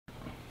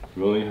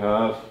We only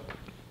have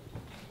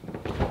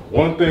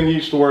one thing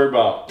each to worry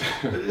about.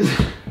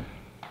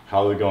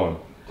 How's it going?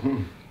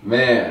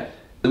 Man,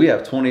 we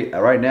have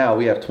right now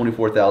we have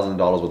 $24,000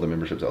 worth of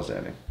memberships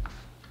outstanding.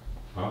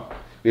 Huh?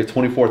 We have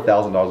 $24,000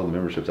 worth of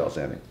memberships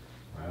outstanding.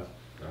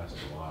 That's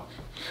a lot.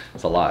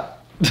 That's a lot.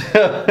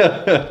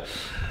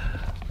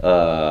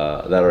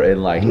 That are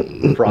in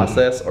like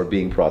process or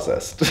being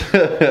processed.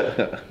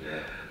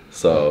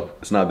 So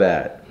it's not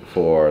bad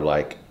for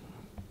like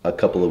a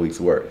couple of weeks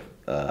worth,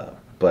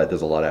 but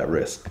there's a lot at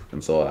risk.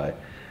 And so I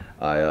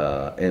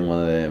in one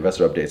of the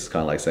investor updates, it's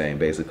kind of like saying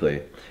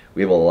basically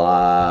we have a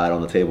lot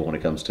on the table when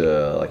it comes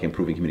to like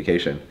improving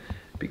communication,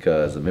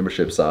 because the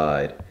membership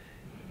side,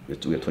 we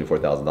have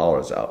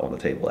 $24,000 out on the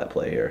table at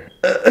play here.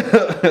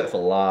 That's a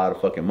lot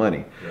of fucking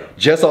money,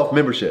 just off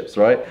memberships,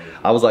 right?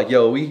 I was like,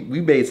 yo, we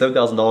made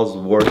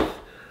 $7,000 worth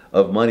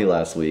of money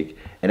last week,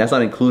 and that's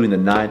not including the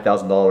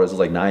 $9,000. It's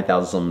like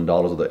 $9,000 something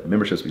of the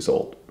memberships we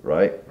sold,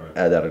 right?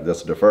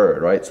 That's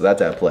deferred, right? So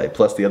that's at play,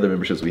 plus the other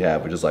memberships we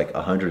have, which is like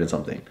 100 and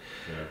something.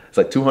 It's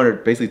like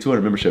 200, basically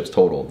 200 memberships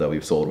total that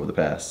we've sold over the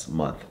past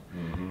month,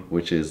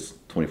 which is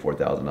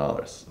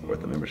 $24,000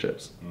 worth of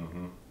memberships.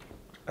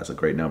 That's a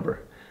great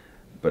number,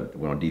 but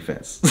we're on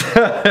defense.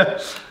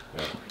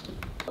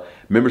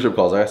 Membership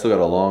calls. I still got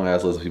a long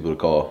ass list of people to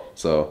call.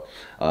 So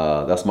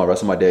that's my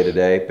rest of my day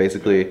today.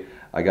 Basically,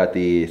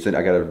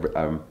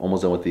 I'm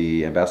almost done with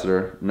the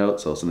ambassador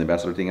note. So send the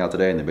ambassador thing out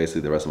today, and then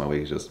basically the rest of my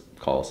week is just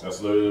calls.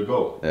 That's literally the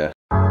goal. Yeah.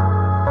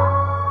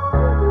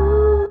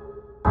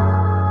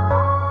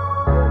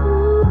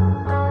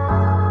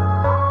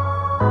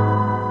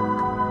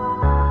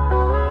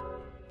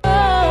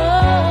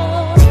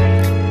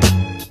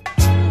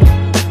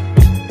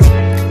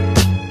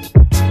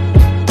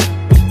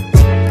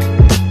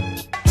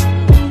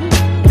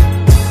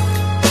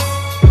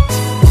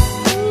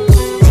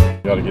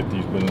 Gotta get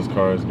these business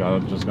cards,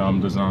 just got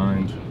them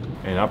designed.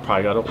 And I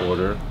probably gotta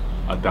order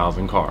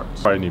 1,000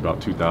 cards. Probably need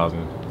about 2,000.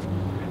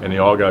 And they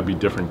all gotta be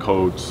different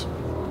codes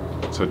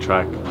to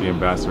track the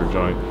ambassador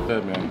joint.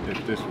 Yeah, man,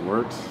 if this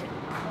works,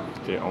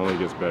 it only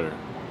gets better.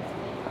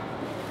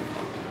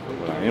 But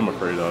what I am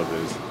afraid of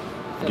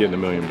is getting $1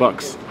 million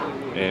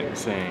and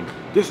saying,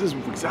 this is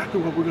exactly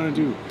what we're gonna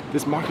do.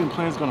 This marketing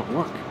plan is gonna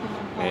work.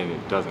 And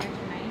it doesn't.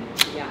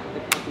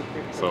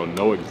 So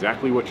know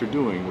exactly what you're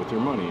doing with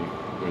your money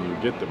when you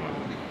get the money.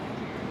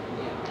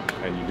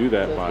 And you do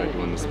that by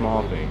doing the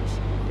small things,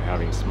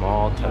 having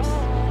small tests,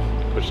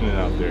 pushing it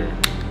out there.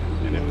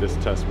 And if this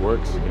test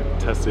works, you can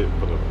test it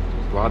for the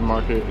broad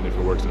market, and if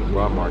it works in the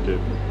broad market,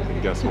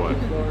 then guess what?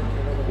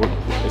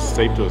 It's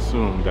safe to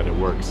assume that it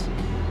works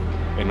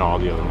in all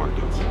the other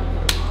markets.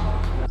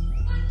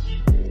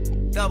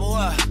 Double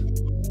up,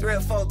 3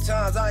 or 4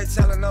 times, I ain't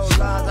telling no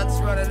lies, I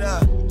just run it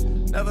up.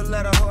 Never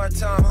let a hard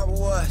time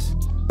humble us.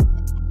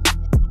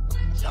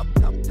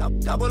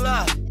 Double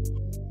up.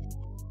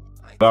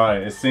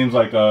 Alright, it seems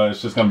like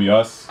it's just gonna be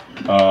us.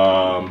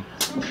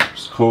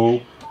 It's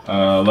cool.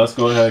 Let's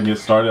go ahead and get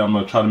started. I'm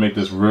gonna try to make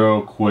this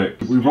real quick.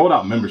 We rolled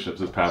out memberships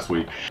this past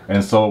week,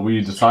 and so what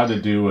we decided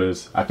to do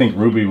is, I think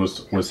Ruby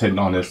was hitting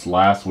on this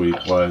last week,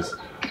 was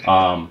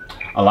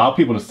allow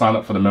people to sign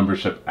up for the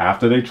membership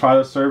after they try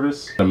the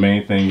service. The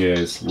main thing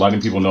is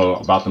letting people know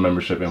about the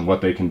membership and what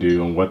they can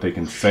do and what they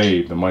can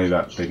save, the money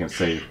that they can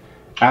save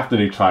after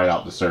they try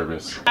out the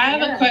service. I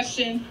have a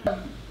question.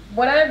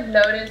 What I've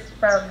noticed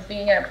from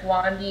being at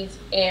Blondie's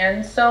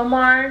and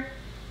Somar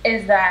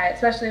is that,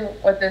 especially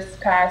with this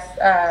past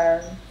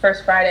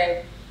First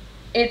Friday,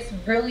 it's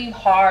really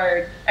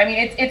hard. I mean,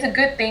 it's a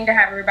good thing to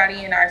have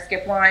everybody in our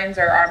skip lines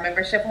or our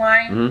membership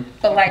line,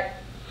 but like,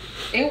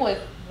 it was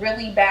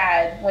really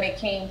bad when it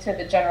came to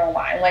the general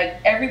line. Like,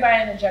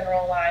 everybody in the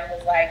general line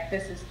was like,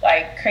 this is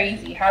like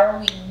crazy. How are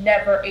we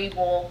never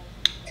able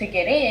to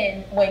get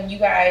in when you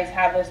guys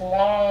have this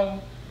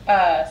long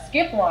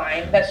skip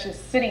line that's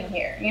just sitting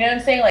here? You know what I'm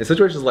saying? Like, in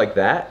situations like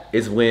that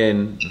is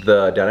when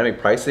the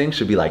dynamic pricing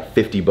should be like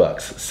 50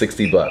 bucks,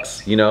 60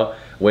 bucks, you know?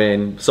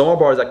 When Somar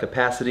Bar is at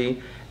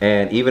capacity,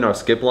 and even our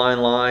skip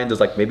line, there's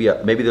like maybe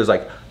there's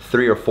like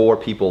 3 or 4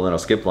 people in our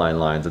skip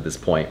lines at this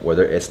point where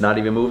it's not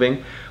even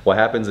moving. What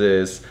happens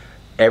is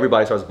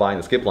everybody starts buying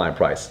the skip line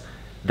price.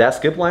 That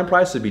skip line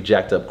price should be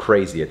jacked up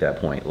crazy at that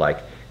point.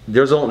 Like,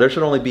 there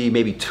should only be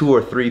maybe 2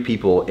 or 3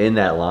 people in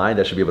that line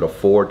that should be able to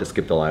afford to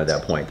skip the line at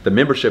that point. The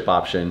membership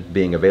option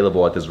being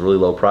available at this really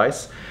low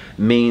price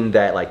mean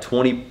that like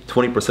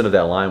 20% of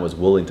that line was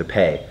willing to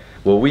pay.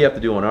 What we have to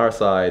do on our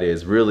side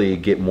is really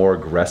get more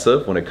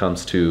aggressive when it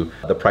comes to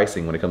the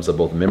pricing, when it comes to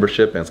both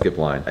membership and skip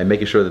line, and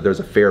making sure that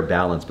there's a fair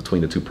balance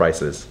between the 2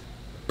 prices.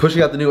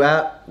 Pushing out the new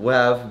app, we'll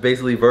have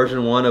basically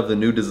version 1 of the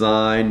new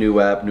design, new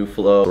app, new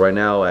flow. Right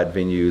now at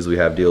venues, we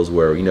have deals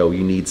where, you know,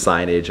 you need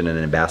signage and an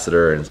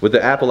ambassador. And what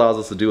the app allows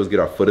us to do is get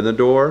our foot in the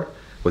door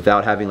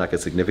without having like a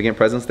significant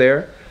presence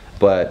there.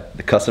 But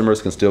the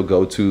customers can still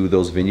go to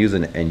those venues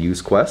and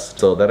use Qwest.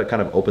 So that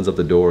kind of opens up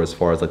the door as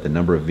far as like the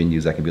number of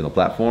venues that can be on the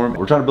platform.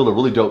 We're trying to build a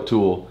really dope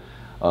tool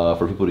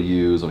for people to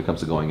use when it comes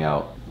to going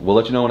out. We'll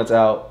let you know when it's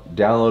out.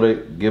 Download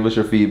it, give us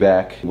your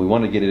feedback. We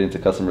want to get it into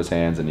customers'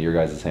 hands and your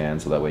guys'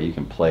 hands so that way you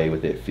can play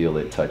with it, feel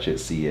it, touch it,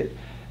 see it,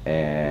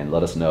 and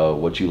let us know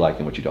what you like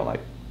and what you don't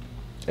like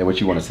and what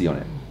you want to see on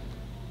it.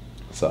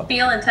 So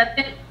Feel and touch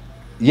it.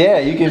 yeah,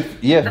 you can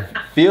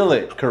feel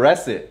it,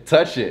 caress it,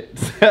 touch it.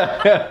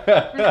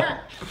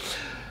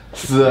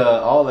 So,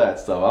 all that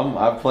stuff.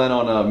 I plan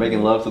on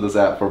making love to this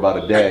app for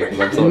about a day because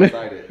I'm so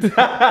excited.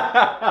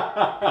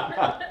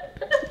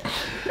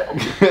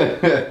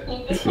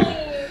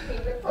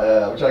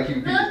 I'm trying to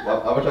keep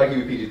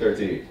it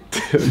PG-13.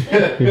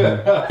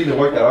 The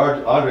work that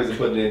Andres is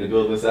putting in to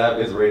build this app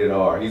is rated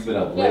R. He's been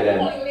up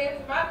late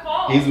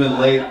He's been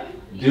late.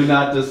 Do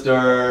not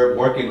disturb.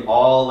 Working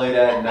all late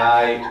at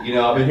night. You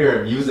know, I've been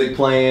hearing music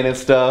playing and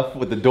stuff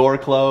with the door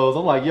closed.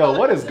 I'm like, yo,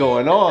 what is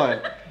going on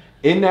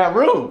in that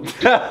room?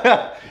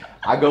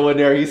 I go in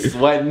there, he's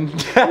sweating.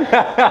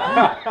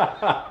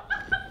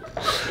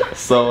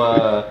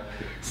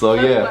 So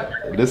yeah,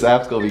 this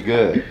app's gonna be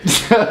good.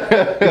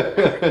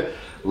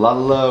 A lot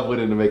of love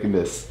went into making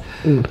this.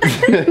 I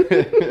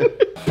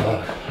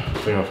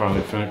think I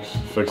finally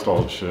fixed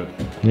all the shit.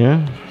 Yeah?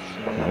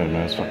 Yeah, man,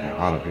 it's fucking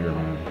hot up here,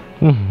 man.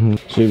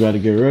 So you about to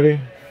get ready?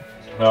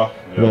 No.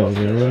 You about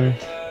to get ready?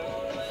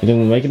 You think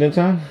we'll make it in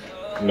time?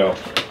 No.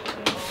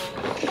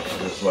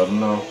 Just let them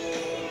know.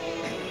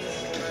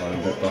 Let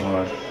them get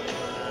behind.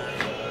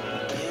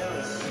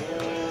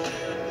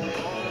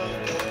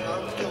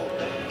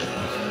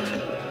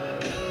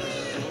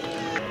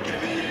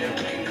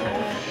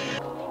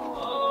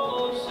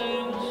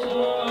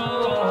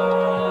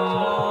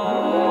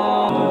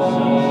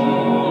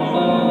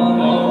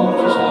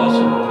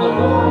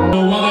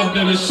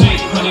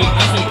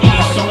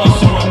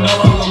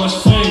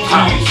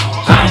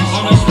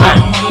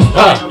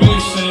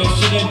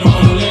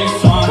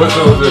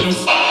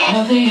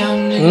 Another young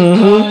nigga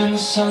caught in the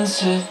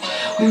sunset.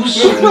 We were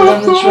shooting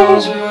down the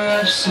drives, we were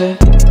upset.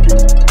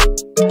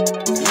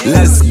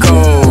 Let's go.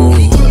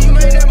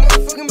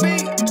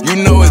 You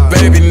know it's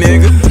baby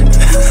nigga.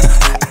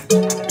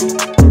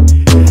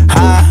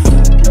 Huh?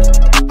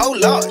 Oh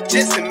Lord,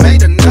 Jesse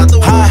made another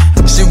one.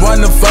 Huh? She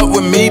wanna fuck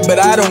with me, but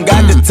I don't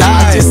got the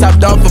time. I just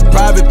hopped off a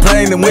private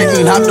plane and went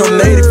and hopped on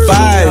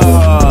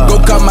 85. Go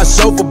call my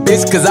chauffeur,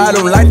 bitch, cause I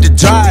don't like to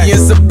drive. Me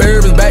and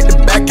Suburbans back to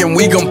back and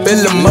we gon'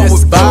 fill them up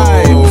with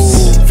vibes.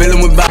 Fill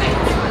them with vibes.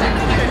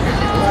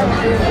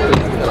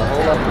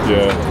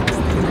 Yeah.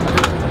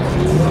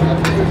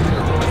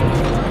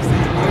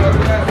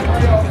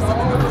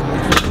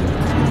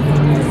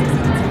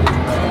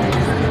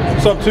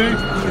 What's up, T?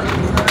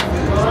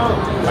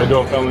 How you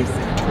doing, fellas?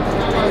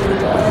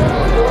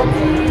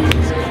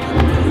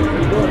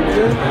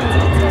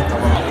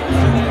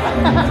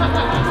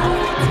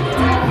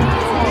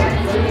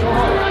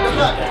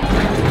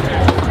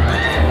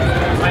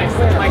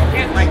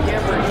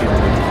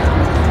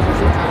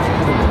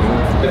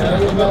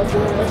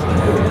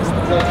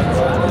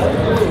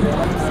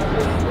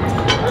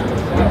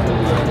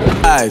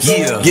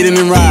 Get in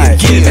and ride.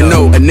 And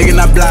no, a nigga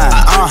not blind.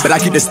 But I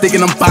keep the stick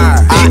and I'm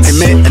fine. I ain't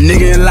met a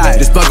nigga in life.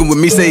 Just fucking with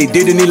me, say he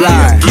did and he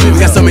lied. We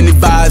got so many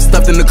vibes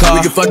stuffed in the car.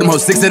 We can fuck them whole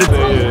 6 at a time.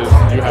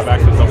 You have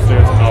access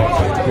upstairs.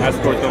 I'll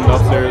escort them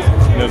upstairs.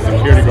 And there's a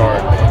security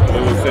guard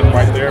literally sitting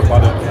right there by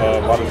the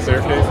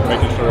staircase,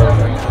 making sure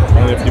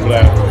only the people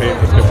that pay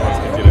for skip lines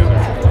can get in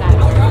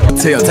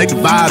there. Take the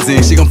vibes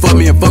in. She gon' fuck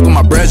me and fuck with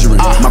my brethren.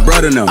 My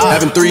brother and them.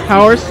 Having 3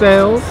 Power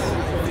sales.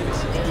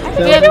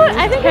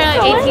 I think there are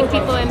like 18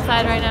 people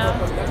inside right now.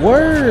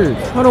 Word.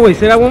 Hold on, wait,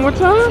 say that one more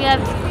time? We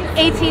have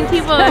 18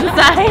 people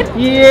inside.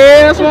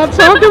 Yeah, that's what I'm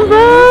talking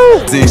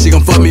about. She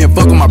gon' fuck me and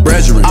fuck with my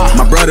brethren.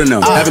 My brother and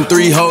them. Having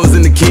 3 hoes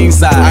in the king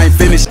side. I ain't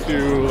finished.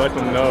 To let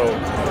them know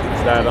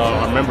that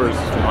our members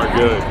are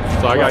good.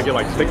 So I gotta get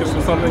like stickers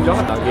or something,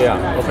 y'all?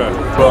 Yeah. Okay.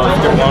 So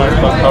skip lines,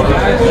 plus cover.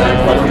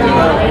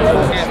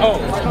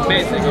 Oh,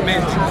 amazing.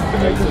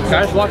 Can I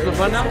just watch the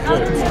fun now?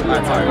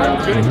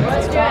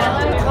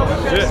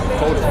 Shit,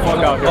 cold as fuck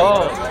out here.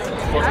 Oh.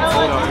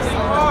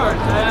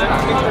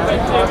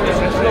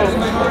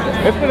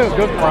 It's been a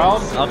good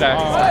crowd. Okay.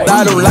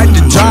 I don't like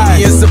to drive.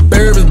 Me and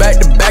Suburbans back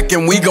to back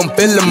and we gon'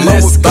 fill them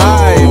up with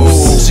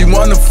vibes. She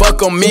wanna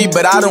fuck on me,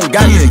 but I don't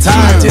got the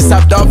time. Just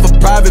hopped off a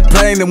private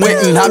plane and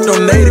went and hopped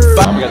on 85.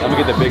 I'm gonna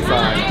get the big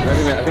sign. I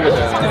think it's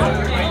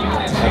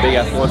a big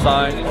ass 4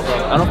 sign.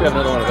 I don't know if we have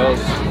another one of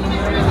those.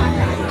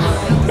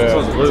 This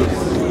one's loose.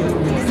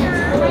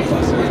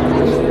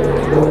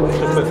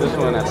 Should put this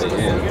one at the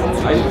end.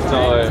 I just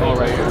saw it. Oh,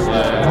 right here.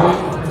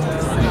 Yeah.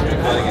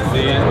 I can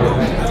see it.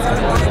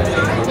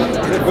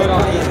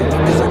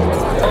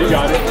 You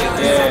got it.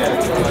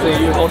 Yeah. So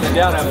you hold it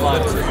down that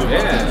line.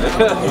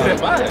 Yeah.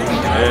 Fine.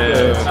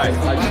 Yeah. Nice.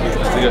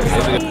 We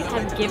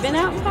have given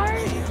out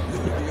cards.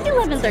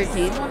 11,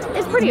 13.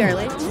 It's pretty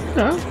early.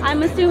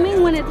 I'm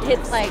assuming when it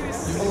hits like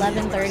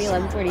 11:30,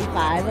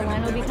 11:45, the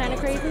line will be kind of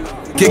crazy.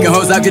 Kicking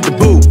hoes out, get the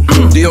boot.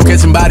 Dio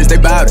catching bodies, they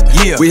bout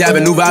it. Yeah. We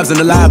having new vibes in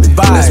the lobby.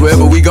 That's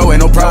wherever we go,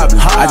 ain't no problem.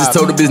 I just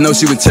told the bitch no,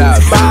 she was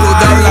child.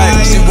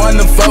 Like, she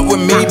wanna fuck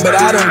with me, but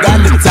I don't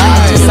got the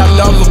time. Just hopped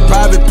off a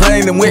private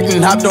plane and went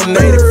and hopped on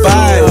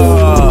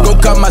 85. Go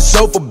cut my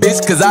chauffeur,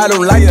 bitch, cause I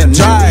don't like to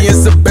drive. Me and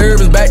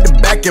Suburbans back to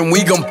back, and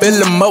we gon' fill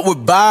them up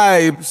with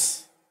vibes.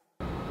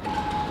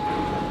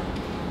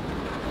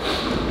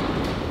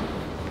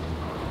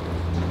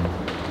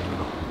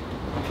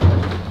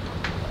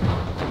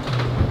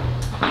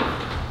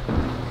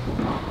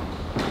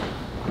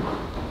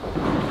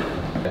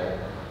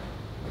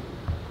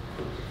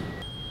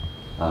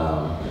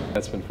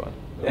 That's been fun.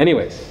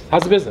 Anyways,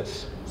 how's the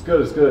business? It's good,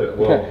 it's good.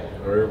 Well, Okay.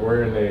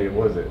 we're in a,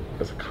 what is it?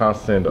 It's a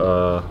constant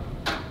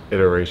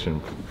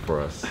iteration for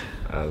us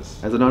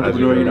as an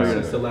entrepreneur. You know,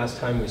 Since the last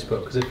time we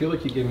spoke, because I feel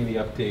like you gave me the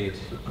update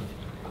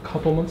a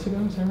couple months ago,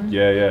 is that right?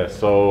 Yeah.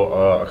 So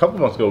a couple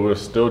months ago, we were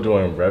still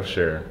doing rev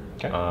share.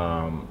 Okay.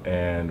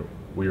 And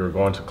we were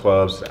going to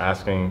clubs,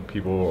 asking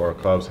people or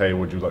clubs, hey,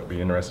 would you be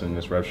interested in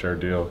this rev share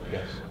deal?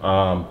 Yes.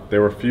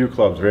 There were few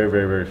clubs,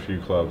 very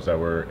few clubs that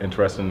were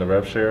interested in the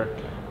rev share.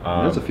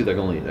 There's a few that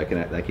I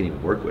can't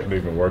even work with. Can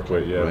even work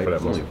with, yeah, Right? for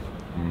that There's most.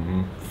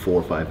 only 4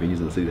 or 5 venues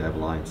in the city that have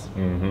lines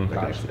that can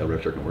actually, a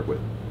rev share can work with.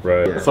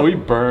 Right. Yeah. So we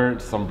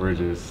burned some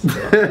bridges.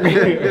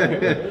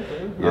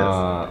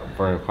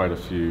 Burned quite a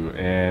few,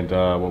 and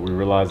what we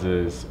realized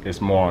is it's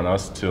more on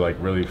us to like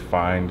really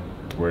find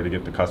where to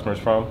get the customers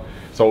from.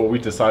 So what we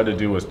decided to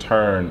do was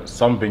turn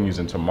some venues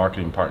into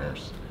marketing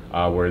partners,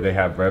 where they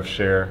have rev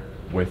share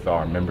with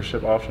our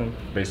membership option.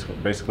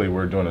 Basically,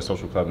 we're doing a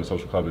social club, and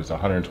social club is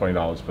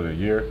 $120 for the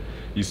year.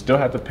 You still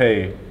have to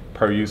pay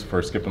per use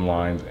for skipping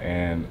lines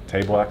and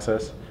table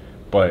access,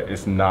 but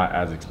it's not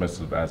as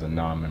expensive as a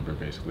non-member,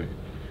 basically.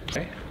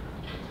 Okay.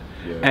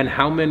 Yeah. And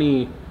how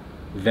many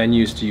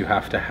venues do you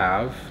have to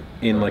have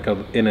in like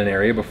in an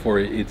area before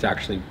it's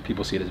actually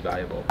people see it as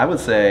valuable? I would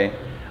say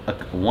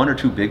 1 or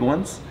 2 big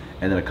ones,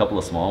 and then a couple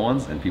of small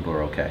ones, and people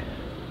are okay.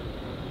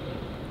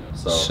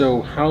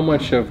 So how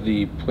much of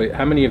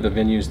how many of the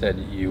venues that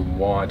you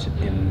want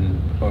in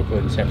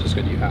Oakland and San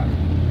Francisco do you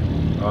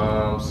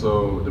have?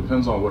 So it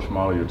depends on which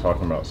model you're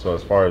talking about. So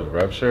as far as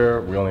rev share,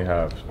 we only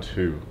have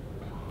 2.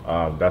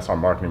 That's our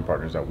marketing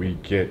partners that we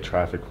get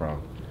traffic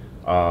from.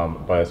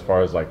 But as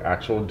far as like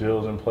actual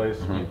deals in place,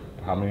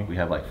 how many? We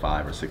have like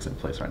 5 or 6 in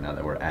place right now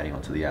that we're adding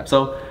onto the app.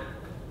 So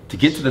to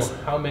get to this,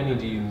 How many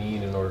do you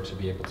need in order to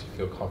be able to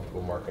feel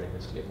comfortable marketing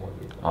this to get more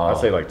people? I'd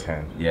say like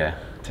 10. Yeah,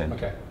 10.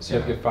 Okay, so you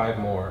have to get 5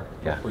 more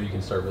Yeah. before you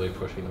can start really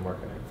pushing the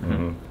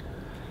marketing.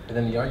 And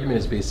then the argument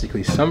is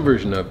basically some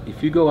version of,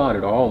 if you go out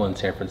at all in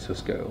San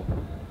Francisco,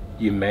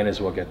 you may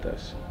as well get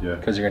this. Yeah.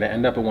 Because you're going to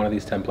end up at one of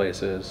these 10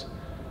 places,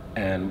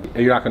 and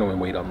you're not going to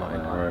wait online.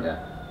 Right.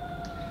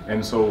 Yeah.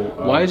 And so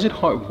Why is it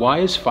hard? Why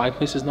is 5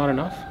 places not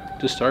enough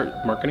to start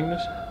marketing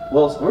this?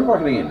 Well, we're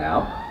marketing it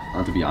now,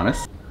 to be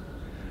honest.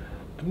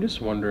 I'm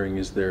just wondering,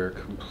 is there a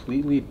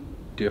completely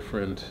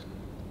different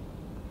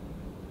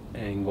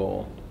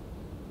angle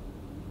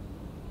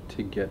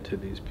to get to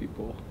these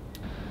people?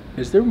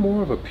 Is there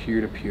more of a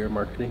peer-to-peer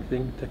marketing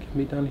thing that can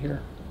be done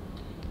here?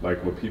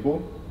 like with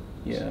people?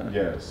 Yeah.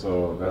 Yeah,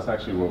 so that's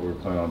actually what we're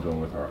planning on doing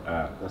with our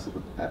app. That's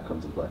what the app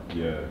comes in play.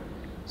 Yeah.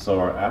 So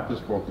our app is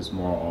focused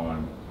more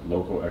on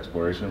local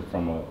exploration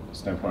from a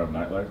standpoint of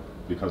nightlife,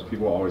 because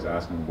people are always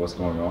asking what's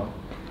going on.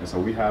 And so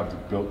we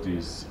have built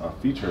these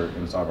feature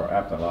inside of our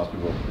app that allows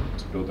people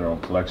to build their own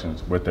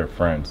collections with their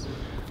friends.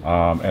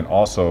 And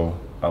also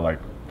like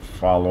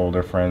follow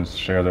their friends,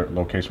 share their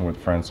location with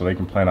friends so they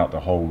can plan out the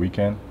whole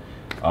weekend.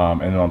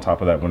 And then on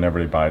top of that, whenever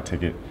they buy a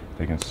ticket,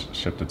 they can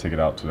ship the ticket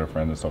out to their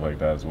friends and stuff like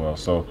that as well.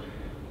 So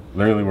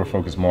literally we're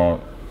focused more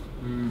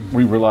on,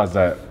 we realize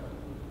that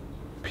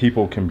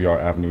people can be our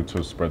avenue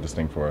to spread this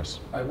thing for us.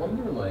 I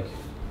wonder, like,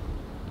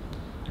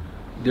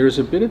 there's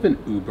a bit of an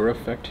Uber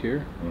effect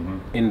here,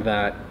 in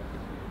that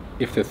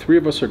if the three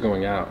of us are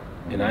going out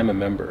and I'm a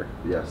member,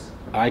 yes,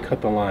 I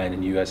cut the line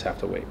and you guys have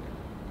to wait,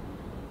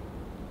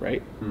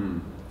 right?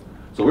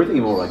 So we're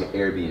thinking more like an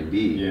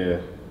Airbnb.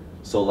 Yeah.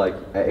 So like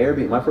at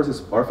Airbnb,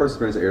 our first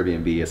experience at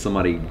Airbnb is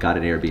somebody got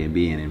an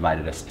Airbnb and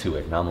invited us to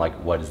it. And I'm like,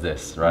 what is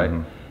this, right?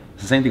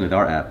 It's the same thing with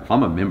our app. If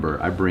I'm a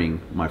member, I bring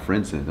my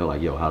friends in. They're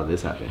like, yo, how did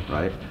this happen,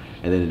 right?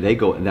 And then they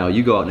go, now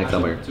you go out next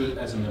time.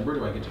 As a member,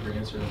 do I get to bring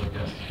in certain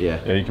guests?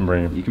 Yeah. Yeah, you can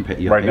bring. You can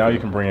pay. Right now, you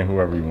can bring in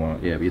whoever you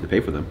want. Yeah, but you have to pay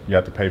for them. You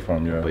have to pay for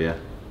them, yeah. But yeah.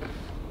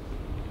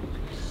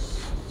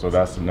 So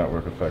that's the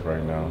network effect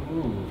right now.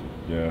 Ooh,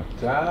 Yeah.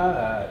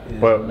 that is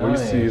But nice.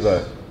 we see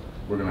that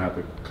we're gonna have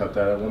to cut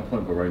that at one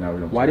point. But right now we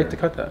don't. Why do you have to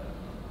cut that?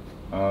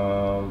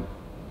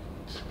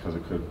 Because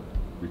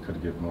we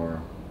could get more.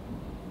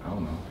 I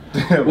don't know.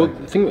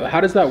 Well, how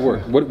does that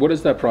work? What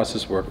does that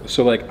process work?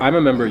 So like, I'm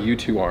a member, you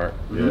two aren't.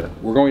 Yeah.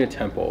 We're going to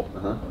Temple.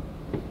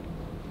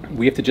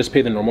 We have to just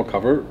pay the normal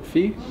cover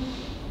fee?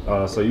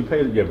 So you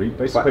pay, yeah, but you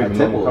basically pay the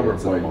normal cover,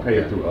 but you pay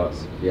it through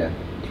us. Yeah.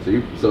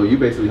 So you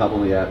basically hop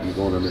on the app, you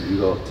go on, you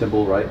go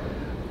Temple, right?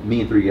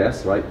 me and 3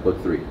 guests, right?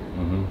 Book 3.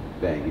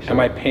 Bang. You show Am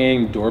I up.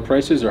 paying door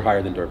prices or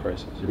higher than door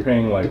prices? You're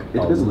paying like It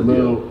depends on the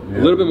deal. A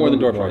little bit more than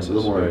door prices. A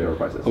little more than door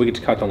prices. We get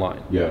to cut the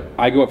line. Yeah.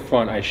 I go up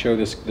front, I show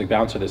the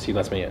bouncer this, he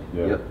lets me in.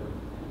 Yeah. Yep.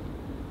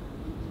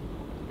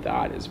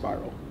 That is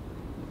viral.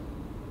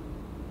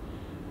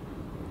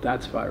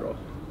 That's viral.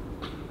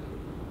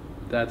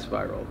 That's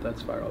viral.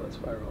 That's viral. That's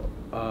viral.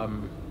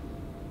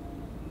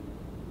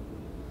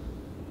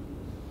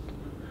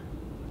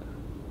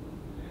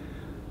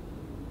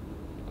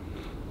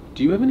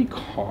 Do you have any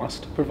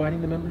cost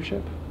providing the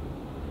membership?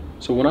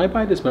 So when I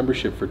buy this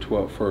membership for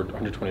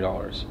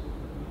 $120,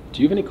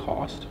 do you have any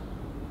cost?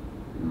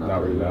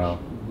 Not right now.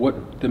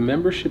 What the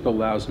membership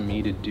allows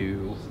me to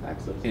do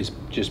Access. is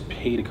just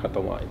pay to cut the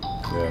line.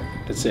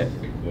 Yeah. That's it.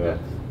 Yeah.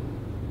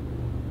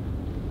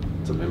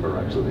 It's a member,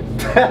 actually.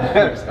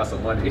 Just got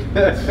some money.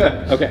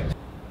 Okay.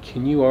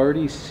 Can you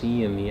already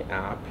see in the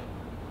app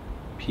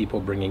people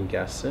bringing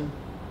guests in?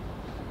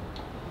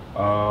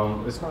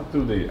 It's not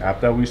through the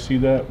app that we see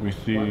that. We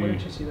see. Why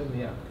wouldn't you see that in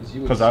the app? Because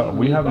you would 'Cause see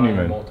we me haven't buying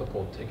even-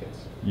 multiple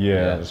tickets.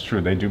 Yeah, it's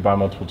true. They do buy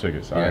multiple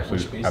tickets. I Which actually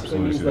basically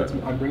absolutely means see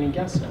that. I'm bringing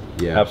guests in.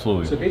 Yeah.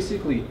 Absolutely. So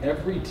basically,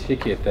 every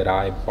ticket that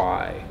I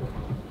buy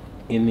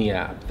in the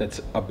app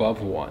that's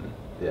above 1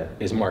 Yeah.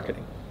 is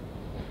marketing.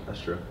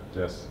 That's true.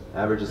 Yes.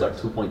 Average is like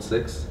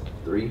 2.6,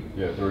 3.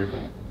 Yeah. 3.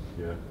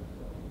 Yeah.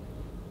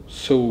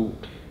 So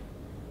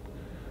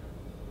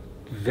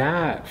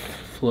that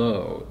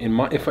flow in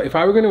my if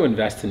I were going to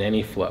invest in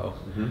any flow,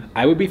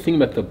 I would be thinking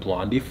about the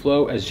Blondie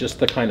flow as just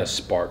the kind of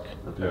spark.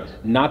 Yes.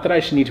 Not that I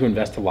should need to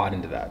invest a lot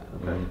into that.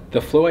 Okay.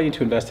 The flow I need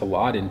to invest a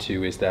lot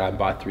into is that I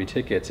bought 3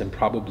 tickets and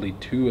probably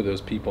 2 of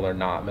those people are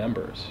not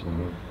members.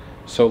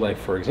 So like,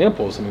 for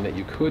example, something that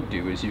you could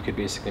do is you could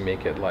basically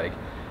make it like,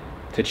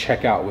 to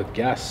check out with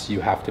guests,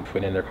 you have to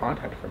put in their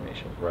contact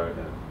information. Right.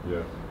 Yeah.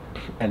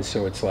 And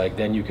so it's like,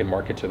 then you can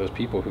market to those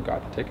people who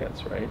got the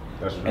tickets, right?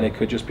 That's true. And it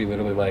could just be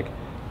literally like,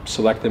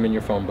 select them in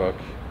your phone book.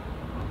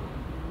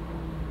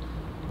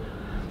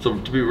 So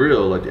to be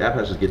real, like the app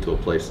has to get to a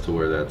place to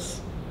where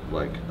that's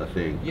like a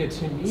thing. Yeah,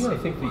 to me, I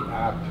think the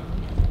app.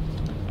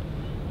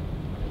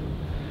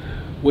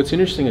 What's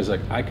interesting is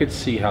like I could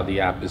see how the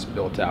app is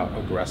built out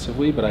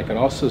aggressively, but I could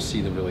also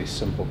see the really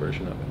simple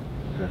version of it.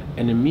 Okay.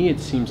 And to me, it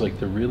seems like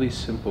the really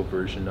simple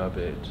version of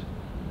it,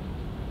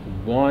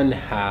 one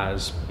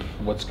has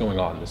what's going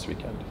on this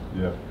weekend,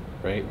 Yeah.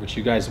 right? Which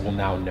you guys will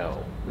now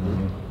know.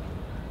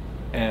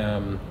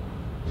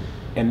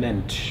 And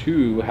then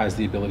 2 has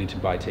the ability to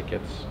buy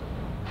tickets.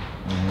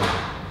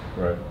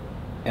 Right.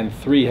 And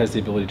 3 has the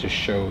ability to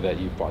show that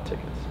you've bought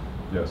tickets.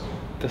 Yes.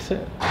 That's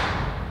it.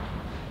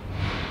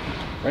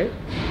 Right?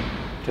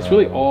 That's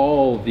really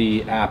all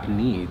the app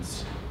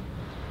needs,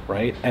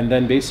 right? And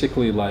then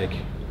basically like,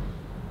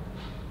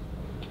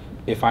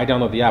 if I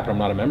download the app and I'm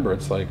not a member,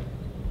 it's like,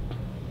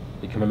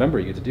 become a member,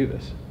 you get to do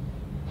this.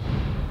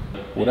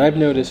 What I've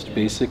noticed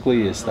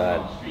basically is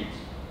that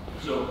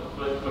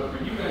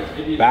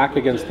back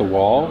against the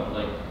wall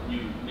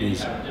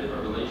is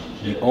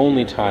the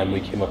only time we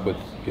came up with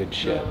good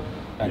shit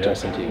at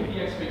Justin TV.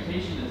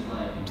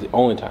 It was the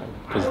only time,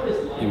 because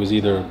it was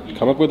either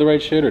come up with the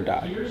right shit or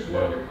die,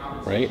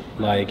 right?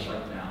 Like,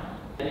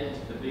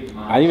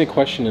 I think the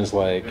question is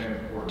like,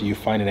 do you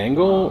find an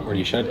angle or do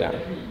you shut it down?